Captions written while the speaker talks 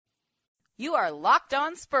You are Locked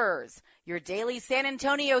On Spurs, your daily San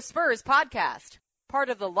Antonio Spurs podcast, part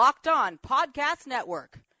of the Locked On Podcast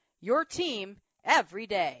Network, your team every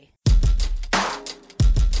day.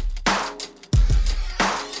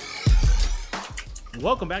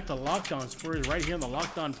 Welcome back to Locked On Spurs right here on the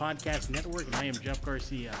Locked On Podcast Network, and I am Jeff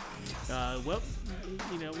Garcia. I'm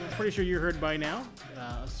pretty sure you heard by now,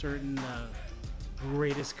 a certain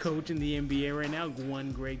greatest coach in the NBA right now,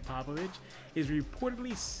 Greg Popovich, is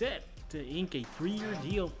reportedly set to ink a 3-year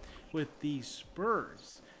deal with the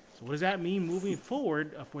Spurs. So what does that mean moving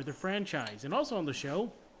forward for the franchise? And also on the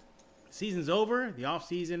show, the season's over, the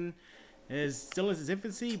offseason is still in its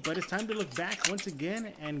infancy, but it's time to look back once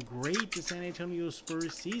again and grade the San Antonio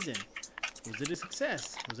Spurs season. Was it a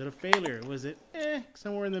success? Was it a failure? Was it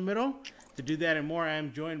somewhere in the middle? To do that and more, I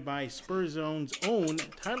am joined by Spurs Zone's own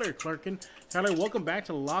Tyler Clarkin. Tyler, welcome back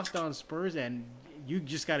to Locked On Spurs, and you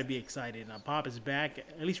just got to be excited. Pop is back,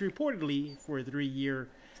 at least reportedly, for a 3-year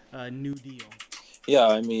new deal. Yeah,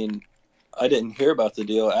 I mean, I didn't hear about the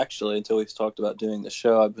deal, actually, until we talked about doing the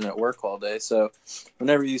show. I've been at work all day, so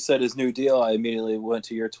whenever you said his new deal, I immediately went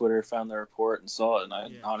to your Twitter, found the report, and saw it,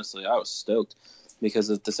 and honestly, I was stoked,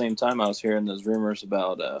 because at the same time I was hearing those rumors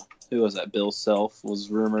about, who was that, Bill Self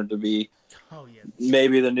was rumored to be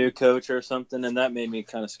maybe the new coach or something, and that made me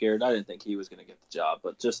kind of scared. I didn't think he was going to get the job,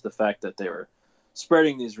 but just the fact that they were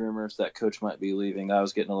spreading these rumors that coach might be leaving, I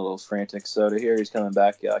was getting a little frantic, so to hear he's coming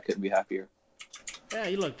back, I couldn't be happier. Yeah,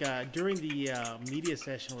 you look, during the media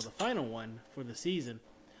session, or the final one for the season,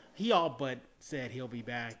 he all but said he'll be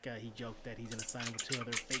back. He joked that he's going to sign with 2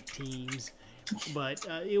 other fake teams. But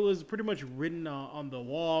it was pretty much written on the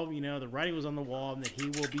wall, the writing was on the wall, that he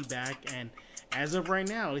will be back. And as of right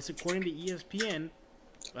now, at least according to ESPN,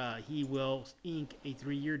 he will ink a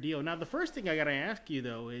 3-year deal. Now, the first thing I got to ask you,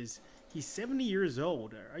 though, is he's 70 years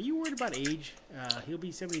old. Are you worried about age? He'll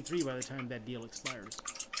be 73 by the time that deal expires.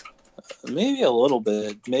 Maybe a little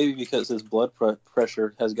bit. Maybe because his blood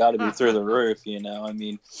pressure has got to be through the roof, I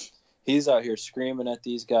mean, he's out here screaming at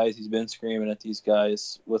these guys. He's been screaming at these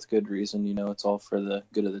guys with good reason. It's all for the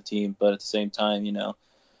good of the team. But at the same time,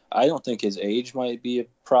 I don't think his age might be a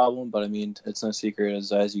problem. But, I mean, it's no secret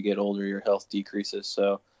as you get older, your health decreases.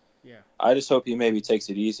 So yeah, I just hope he maybe takes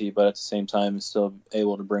it easy, but at the same time is still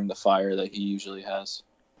able to bring the fire that he usually has.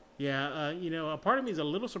 Yeah, a part of me is a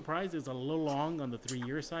little surprised it's a little long on the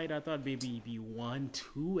 3-year side. I thought maybe it'd be 1,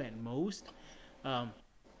 2 at most.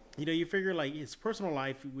 You figure like his personal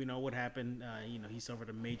life, we know what happened. He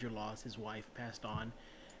suffered a major loss. His wife passed on,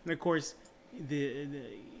 and of course, the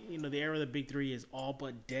era of the Big Three is all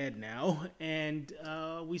but dead now. And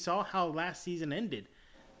we saw how last season ended,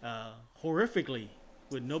 horrifically,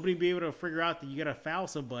 with nobody be able to figure out that you got to foul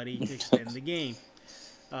somebody to extend the game.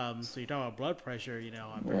 So you're talking about blood pressure,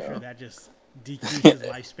 I'm pretty sure that just decreases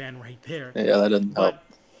lifespan right there. Yeah, that didn't help.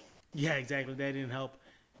 Yeah, exactly. That didn't help.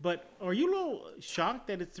 But are you a little shocked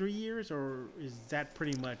that it's 3 years, or is that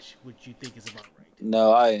pretty much what you think is about right?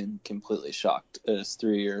 No, I am completely shocked that it's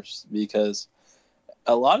 3 years, because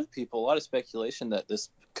a lot of speculation that this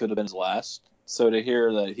could have been his last. So to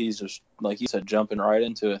hear that he's just, like you said, jumping right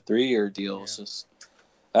into a 3-year deal is just,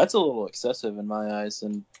 that's a little excessive in my eyes.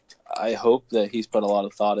 And I hope that he's put a lot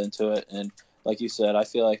of thought into it. And like you said, I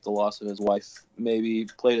feel like the loss of his wife maybe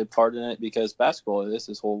played a part in it, because basketball is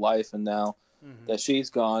his whole life. And now that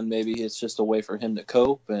she's gone, maybe it's just a way for him to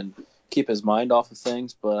cope and keep his mind off of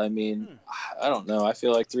things. But I mean, I don't know. I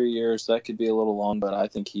feel like 3 years, that could be a little long, but I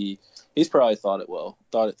think he's probably thought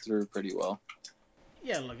it through pretty well.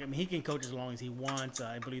 Yeah, look, I mean, he can coach as long as he wants.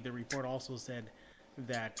 I believe the report also said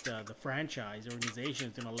that the franchise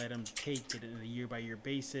organization is going to let him take it on a year-by-year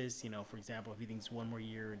basis. For example, if he thinks 1 more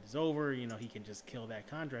year is over, he can just kill that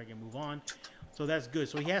contract and move on. So that's good.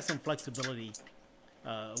 So he has some flexibility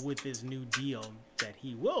with his new deal that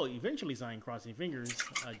he will eventually sign, crossing fingers,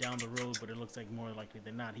 down the road, but it looks like more likely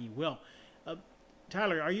than not he will.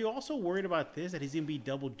 Tyler, are you also worried about this, that he's going to be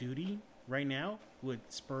double duty right now with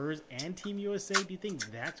Spurs and Team USA? Do you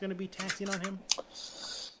think that's going to be taxing on him?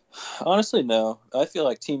 Honestly, no. I feel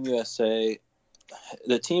like Team USA,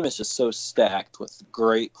 the team is just so stacked with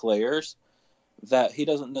great players that he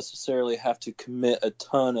doesn't necessarily have to commit a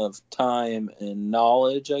ton of time and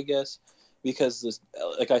knowledge, I guess, because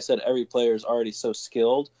like I said, every player is already so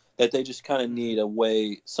skilled that they just kind of need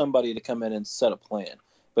somebody to come in and set a plan.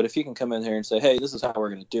 But if you can come in here and say, hey, this is how we're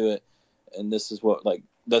going to do it, and this is what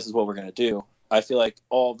we're going to do, I feel like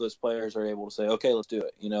all of those players are able to say, okay, let's do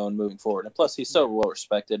it, and moving forward. And plus, he's so well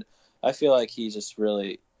respected. I feel like he's just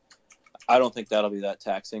really, I don't think that'll be that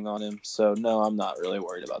taxing on him. So, no, I'm not really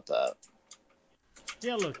worried about that.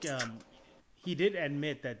 Yeah, look, he did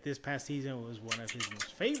admit that this past season was one of his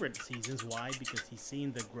most favorite seasons. Why? Because he's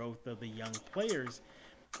seen the growth of the young players.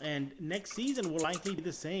 And next season will likely be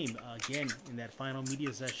the same. Again, in that final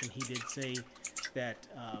media session, he did say that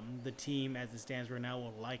the team, as it stands right now,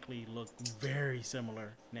 will likely look very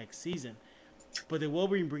similar next season. But they will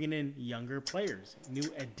be bringing in younger players. New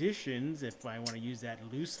additions, if I want to use that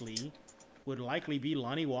loosely, would likely be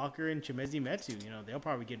Lonnie Walker and Chimezie Metu. They'll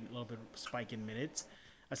probably get a little bit of spike in minutes.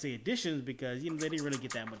 I say additions because, they didn't really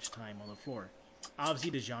get that much time on the floor.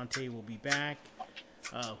 Obviously, DeJounte will be back.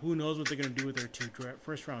 Who knows what they're going to do with their two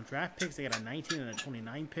first-round draft picks. They got a 19 and a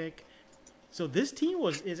 29 pick. So this team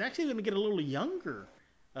is actually going to get a little younger,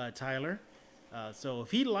 Tyler. So if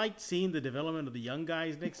he liked seeing the development of the young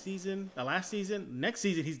guys next season, next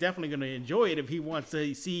season he's definitely going to enjoy it if he wants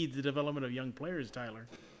to see the development of young players, Tyler.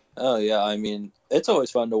 Oh, yeah. I mean, it's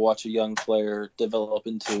always fun to watch a young player develop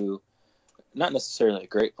into not necessarily a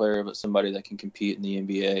great player, but somebody that can compete in the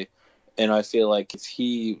NBA. And I feel like if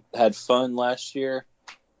he had fun last year,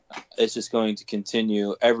 it's just going to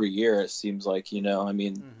continue every year. It seems like, I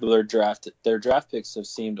mean, their draft picks have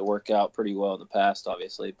seemed to work out pretty well in the past,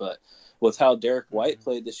 obviously. But with how Derek White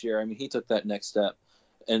played this year, I mean, he took that next step.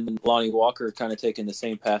 And Lonnie Walker kind of taking the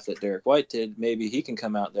same path that Derek White did. Maybe he can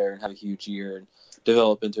come out there and have a huge year and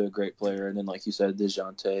develop into a great player. And then, like you said,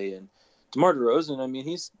 DeJounte and DeMar DeRozan, I mean,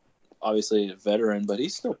 he's obviously a veteran, but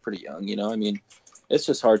he's still pretty young, I mean, it's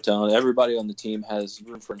just hard telling. Everybody on the team has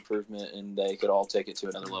room for improvement, and they could all take it to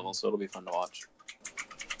another level, so it'll be fun to watch.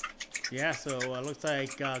 Yeah, so it looks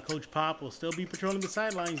like Coach Pop will still be patrolling the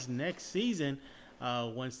sidelines next season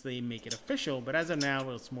once they make it official. But as of now,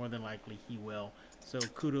 it's more than likely he will. So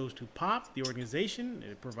kudos to Pop, the organization.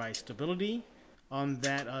 It provides stability on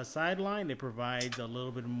that sideline. It provides a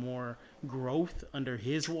little bit more growth under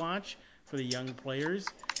his watch for the young players.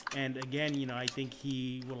 And again, I think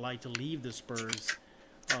he would like to leave the Spurs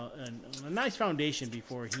a nice foundation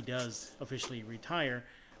before he does officially retire.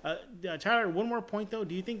 Tyler, one more point, though.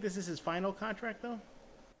 Do you think this is his final contract, though?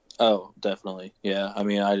 Oh, definitely. Yeah. I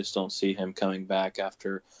mean, I just don't see him coming back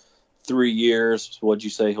after 3 years. What'd you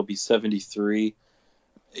say? He'll be 73.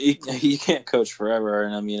 He can't coach forever.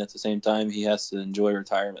 And, I mean, at the same time, he has to enjoy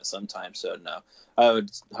retirement sometime. So, no. I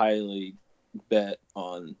would highly bet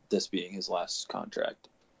on this being his last contract.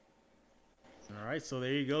 All right, so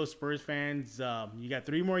there you go, Spurs fans. You got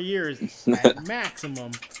 3 more years at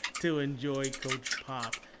maximum to enjoy Coach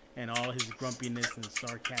Pop and all his grumpiness and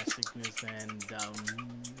sarcasticness and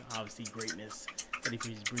obviously greatness that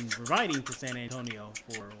he's been providing to San Antonio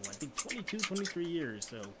for, I think, 22, 23 years.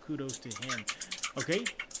 So kudos to him. Okay,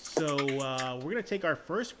 so we're going to take our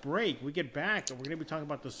first break. We get back, and we're going to be talking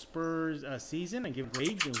about the Spurs season and give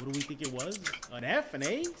grades and what do we think it was, an F, an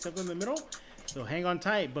A, something in the middle. So hang on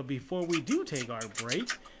tight. But before we do take our break,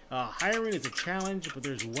 hiring is a challenge, but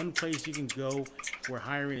there's one place you can go where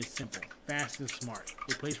hiring is simple, fast, and smart.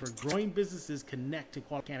 A place where growing businesses connect to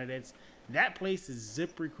quality candidates. That place is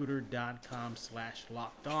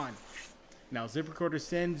ZipRecruiter.com/lockedon. Now, ZipRecruiter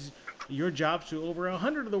sends your jobs to over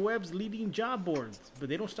 100 of the web's leading job boards. But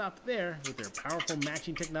they don't stop there. With their powerful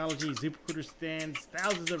matching technology, ZipRecruiter scans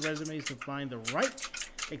thousands of resumes to find the right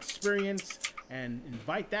experience and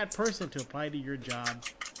invite that person to apply to your job.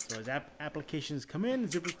 So as applications come in,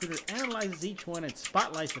 ZipRecruiter analyzes each one and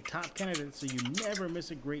spotlights the top candidates so you never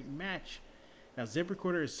miss a great match. Now,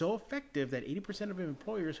 ZipRecruiter is so effective that 80% of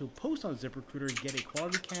employers who post on ZipRecruiter get a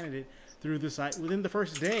quality candidate through the site within the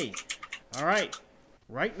first day. All right,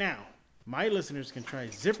 right now, my listeners can try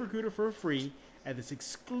ZipRecruiter for free at this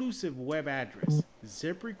exclusive web address,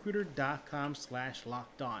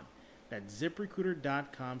 ZipRecruiter.com/lockedon. That's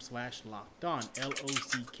ZipRecruiter.com/lockedon,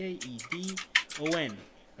 LOCKEDON.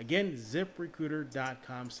 Again,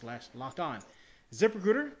 ZipRecruiter.com/lockedon.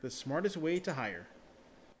 ZipRecruiter, the smartest way to hire.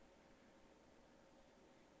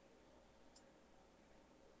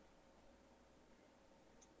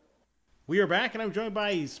 We are back, and I'm joined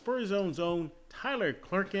by Spurs Zone's own Tyler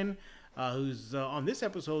Clerkin, who's on this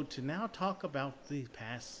episode to now talk about the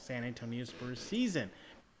past San Antonio Spurs season.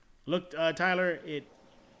 Look, Tyler, it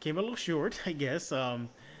came a little short, I guess.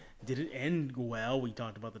 Didn't end well. We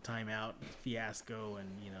talked about the timeout fiasco, and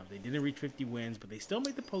they didn't reach 50 wins, but they still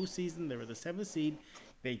made the postseason. They were the 7th seed.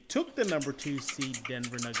 They took the number 2 seed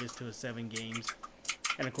Denver Nuggets to 7 games,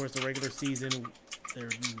 and of course the regular season. Their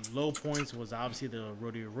low points was obviously the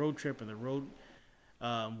rodeo road trip and the road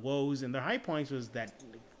woes, and their high points was that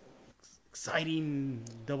exciting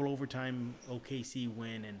double overtime OKC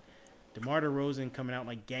win and DeMar DeRozan coming out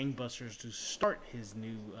like gangbusters to start his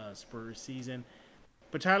new Spurs season.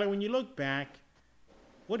 But Tyler, when you look back,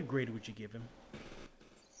 what grade would you give him?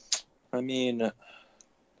 I mean,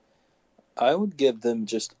 I would give them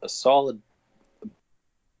just a solid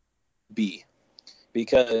B,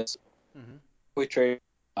 because we traded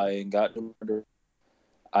and got DeMar.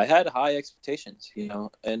 I had high expectations,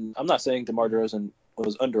 and I'm not saying DeMar DeRozan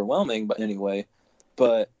was underwhelming by any way,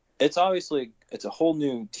 but it's a whole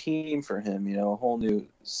new team for him, a whole new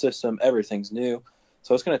system, everything's new,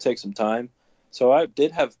 so it's going to take some time. So I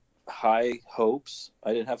did have high hopes.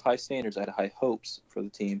 I didn't have high standards. I had high hopes for the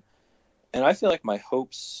team, and I feel like my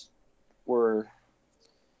hopes were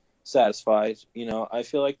satisfied. I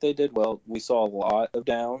feel like they did well. We saw a lot of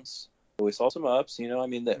downs, but we saw some ups.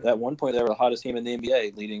 At one point they were the hottest team in the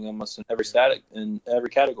NBA, leading almost in every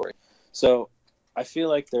category. So I feel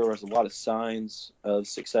like there was a lot of signs of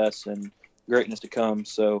success and greatness to come.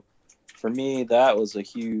 So for me, that was a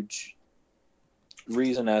huge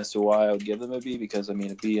reason as to why I would give them a B, because a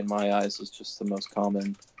B in my eyes is just the most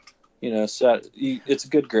common. It's a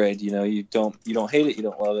good grade. You don't hate it, you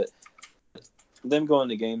don't love it. Them going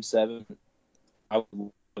to Game 7, I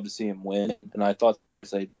would love to see them win, and I thought if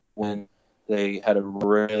they win, they had a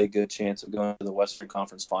really good chance of going to the Western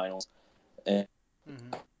Conference Finals. And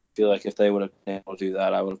I feel like if they would have been able to do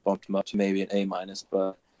that, I would have bumped them up to maybe an A-.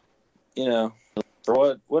 But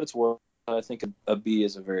for what it's worth, I think a B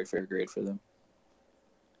is a very fair grade for them.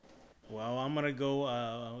 Well, I'm gonna go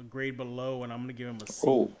a grade below, and I'm gonna give them a C.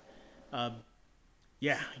 Oh.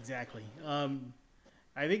 Yeah, exactly.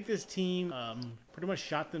 I think this team pretty much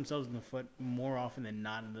shot themselves in the foot more often than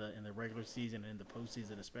not in the regular season and in the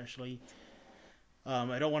postseason, especially.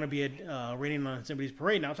 I don't want to be raining on somebody's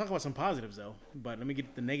parade. Now, I'll talk about some positives, though, but let me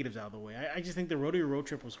get the negatives out of the way. I just think the rodeo road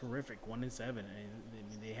trip was horrific, 1-7.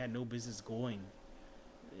 They had no business going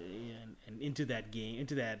and into that game,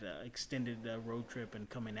 into that extended road trip and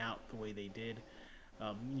coming out the way they did.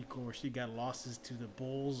 Of course, you got losses to the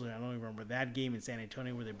Bulls. I don't even remember that game in San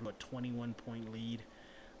Antonio where they blew a 21-point lead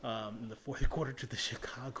in the fourth quarter to the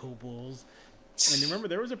Chicago Bulls. And remember,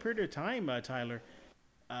 there was a period of time, Tyler,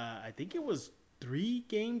 I think it was 3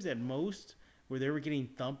 games at most where they were getting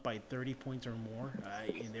thumped by 30 points or more,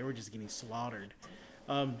 and they were just getting slaughtered.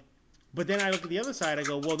 But then I look at the other side, I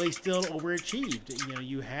go, well, they still overachieved.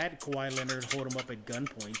 You had Kawhi Leonard hold him up at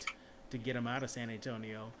gunpoint to get him out of San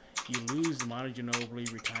Antonio. You lose Manu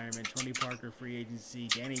Ginobili, retirement, Tony Parker, free agency,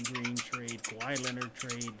 Danny Green trade, Kawhi Leonard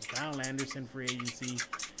trade, Kyle Anderson, free agency.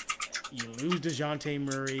 You lose DeJounte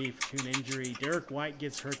Murray to an injury. Derek White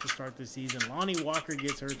gets hurt to start the season. Lonnie Walker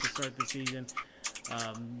gets hurt to start the season.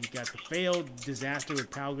 You got the failed disaster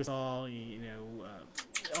with Pau Gasol.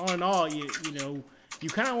 All in all, you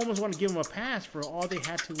kind of almost want to give them a pass for all they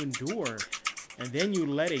had to endure. And then you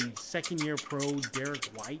let a second-year pro, Derek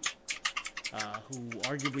White, who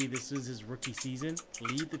arguably this is his rookie season,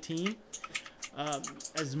 lead the team.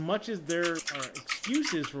 As much as there are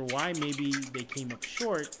excuses for why maybe they came up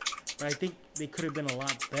short, but I think they could have been a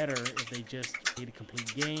lot better if they just played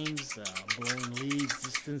complete games, blowing leads.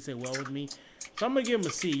 Just didn't sit well with me. So I'm going to give them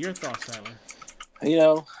a C. Your thoughts,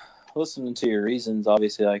 Tyler? Listening to your reasons,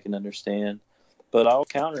 obviously I can understand. But I'll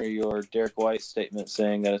counter your Derek White statement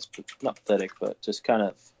saying that it's not pathetic, but just kind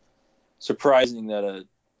of surprising that a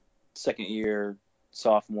second-year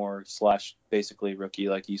sophomore / basically rookie,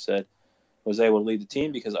 like you said, was able to lead the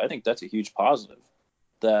team, because I think that's a huge positive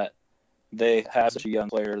that they have such a young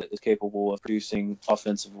player that is capable of producing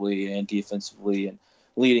offensively and defensively and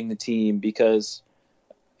leading the team. Because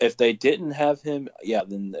if they didn't have him,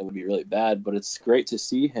 then it would be really bad. But it's great to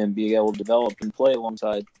see him be able to develop and play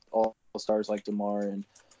alongside all-stars like DeMar and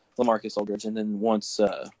LaMarcus Aldridge. And then once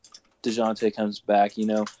DeJounte comes back,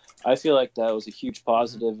 I feel like that was a huge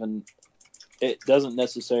positive, and it doesn't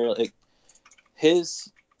necessarily his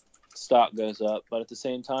stock goes up, but at the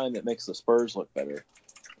same time, it makes the Spurs look better,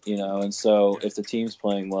 and so if the team's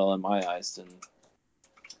playing well in my eyes, then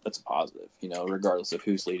that's a positive, regardless of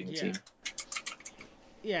who's leading the team.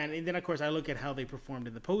 Yeah, and then, of course, I look at how they performed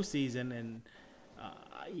in the postseason, and,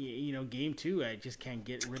 Game 2, I just can't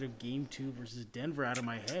get rid of Game 2 versus Denver out of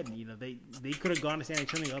my head. They could have gone to San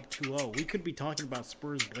Antonio up 2-0. We could be talking about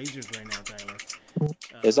Spurs-Blazers right now, Tyler.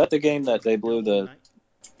 Is that the game that they blew the...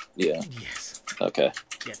 Yeah. Yes. Okay.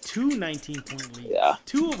 Yeah, 2 19-point leads. Yeah.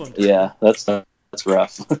 2 of them. Yeah, that's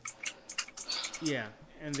rough. Yeah,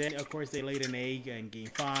 and then, of course, they laid an egg in Game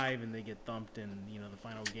 5, and they get thumped in, the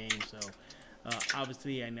final game. So,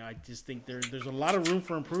 obviously, I just think there's a lot of room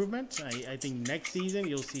for improvement. I think next season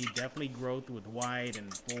you'll see definitely growth with White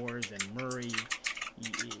and Forbes and Murray.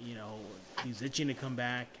 He's itching to come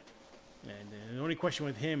back. And the only question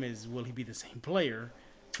with him is, will he be the same player,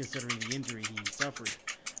 considering the injury he suffered?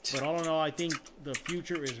 But all in all, I think the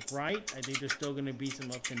future is bright. I think there's still going to be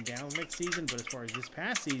some ups and downs next season. But as far as this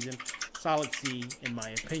past season, solid C in my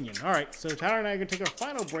opinion. All right, so Tyler and I are going to take our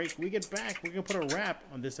final break. When we get back, we're going to put a wrap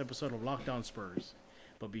on this episode of Locked On Spurs.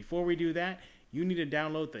 But before we do that, you need to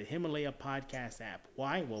download the Himalaya Podcast app.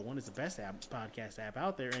 Why? Well, one, it's the best podcast app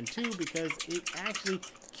out there, and two, because it actually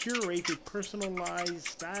curates a personalized,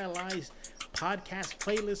 stylized podcast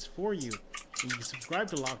playlist for you. And you can subscribe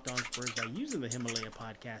to Locked On Spurs by using the Himalaya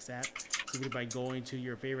Podcast app, simply by going to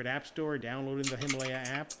your favorite app store, downloading the Himalaya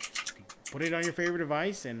app, put it on your favorite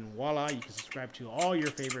device, and voila, you can subscribe to all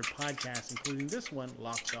your favorite podcasts, including this one,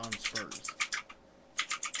 Locked On Spurs.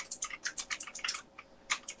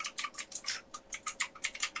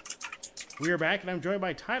 We are back, and I'm joined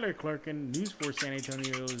by Tyler Clerkin, News for San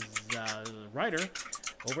Antonio's writer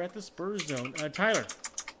over at the Spurs Zone. Tyler,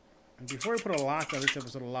 before we put a lock on this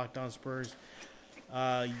episode of Locked On Spurs,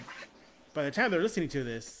 by the time they're listening to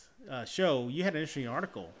this show, you had an interesting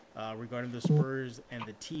article regarding the Spurs and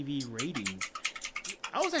the TV ratings.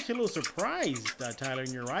 I was actually a little surprised, Tyler,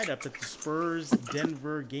 in your write-up that the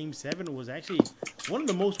Spurs-Denver Game 7 was actually one of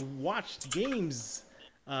the most watched games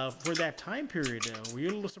for that time period. Were you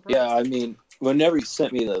a little surprised? Yeah, I mean, whenever you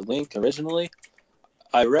sent me the link originally,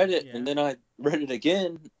 I read it, and then I read it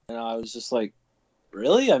again, and I was just like,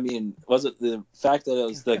 really? I mean, was it the fact that it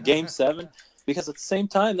was the Game 7? Because at the same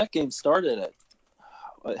time, that game started at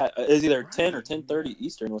it was either 10 or 10:30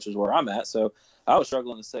 Eastern, which is where I'm at, so I was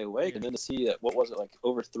struggling to stay awake, and then to see that, what was it, like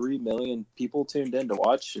over 3 million people tuned in to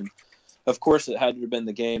watch, and of course, it had to have been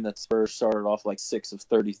the game that Spurs started off like 6 of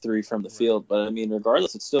 33 from the field. But, I mean,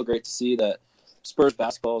 regardless, it's still great to see that Spurs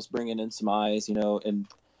basketball is bringing in some eyes, you know, and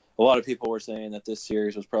a lot of people were saying that this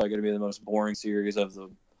series was probably going to be the most boring series of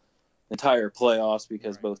the entire playoffs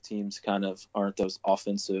because both teams kind of aren't those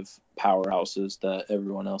offensive powerhouses that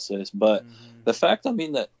everyone else is. But the fact, I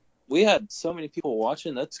mean, that we had so many people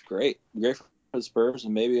watching, that's great. Great for the Spurs,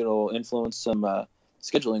 and maybe it'll influence some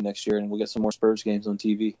scheduling next year, and we'll get some more Spurs games on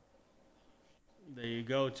TV. There you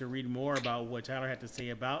go. To read more about what Tyler had to say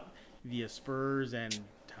about the Spurs and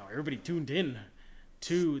how everybody tuned in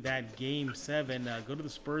to that Game 7, go to the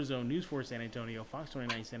Spurs Zone, News for San Antonio,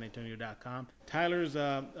 Fox29SanAntonio.com. Tyler's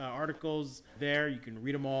articles there, you can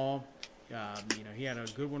read them all. You know, he had a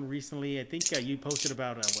good one recently. I think you posted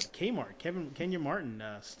about Kmart. Kenyon Martin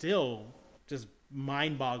still just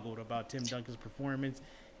mind-boggled about Tim Duncan's performance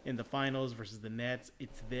in the finals versus the Nets.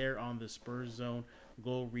 It's there on the Spurs Zone.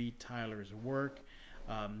 Go read Tyler's work.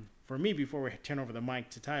 For me, before we turn over the mic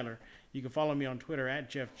to Tyler, you can follow me on Twitter at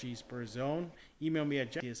JeffGSpursZone. Email me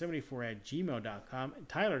at jeff74@gmail.com.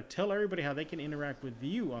 Tyler, tell everybody how they can interact with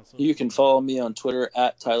you on social media. You can follow me on Twitter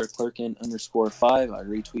at TylerClerkin_5. I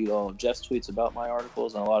retweet all of Jeff's tweets about my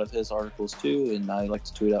articles and a lot of his articles too, and I like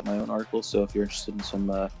to tweet out my own articles. So if you're interested in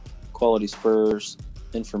some quality Spurs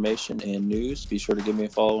information and news, be sure to give me a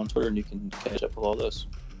follow on Twitter, and you can catch up with all those.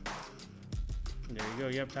 There you go.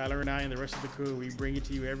 Yep, Tyler and I and the rest of the crew, we bring it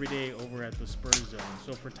to you every day over at the Spurs Zone.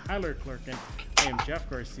 So for Tyler Clerkin, I am Jeff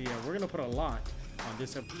Garcia. We're going to put a lock on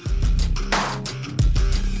this episode.